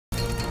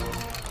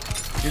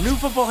Your new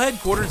football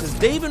headquarters is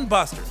Dave &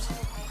 Buster's.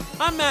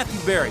 I'm Matthew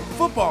Berry,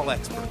 football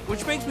expert,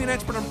 which makes me an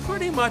expert on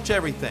pretty much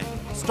everything.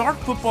 Start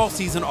football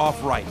season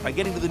off right by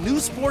getting to the new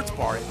sports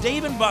bar at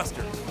Dave &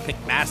 Buster's. Pick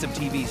massive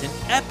TVs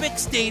and epic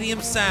stadium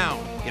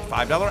sound. Get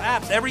 $5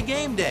 apps every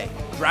game day.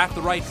 Draft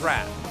the right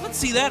draft. Let's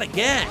see that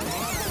again.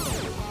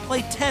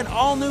 Play 10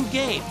 all-new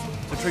games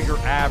to trade your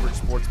average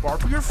sports bar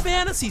for your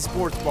fantasy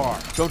sports bar.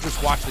 Don't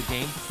just watch the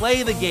game,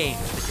 play the game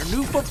at your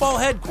new football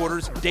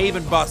headquarters,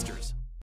 Dave & Buster's.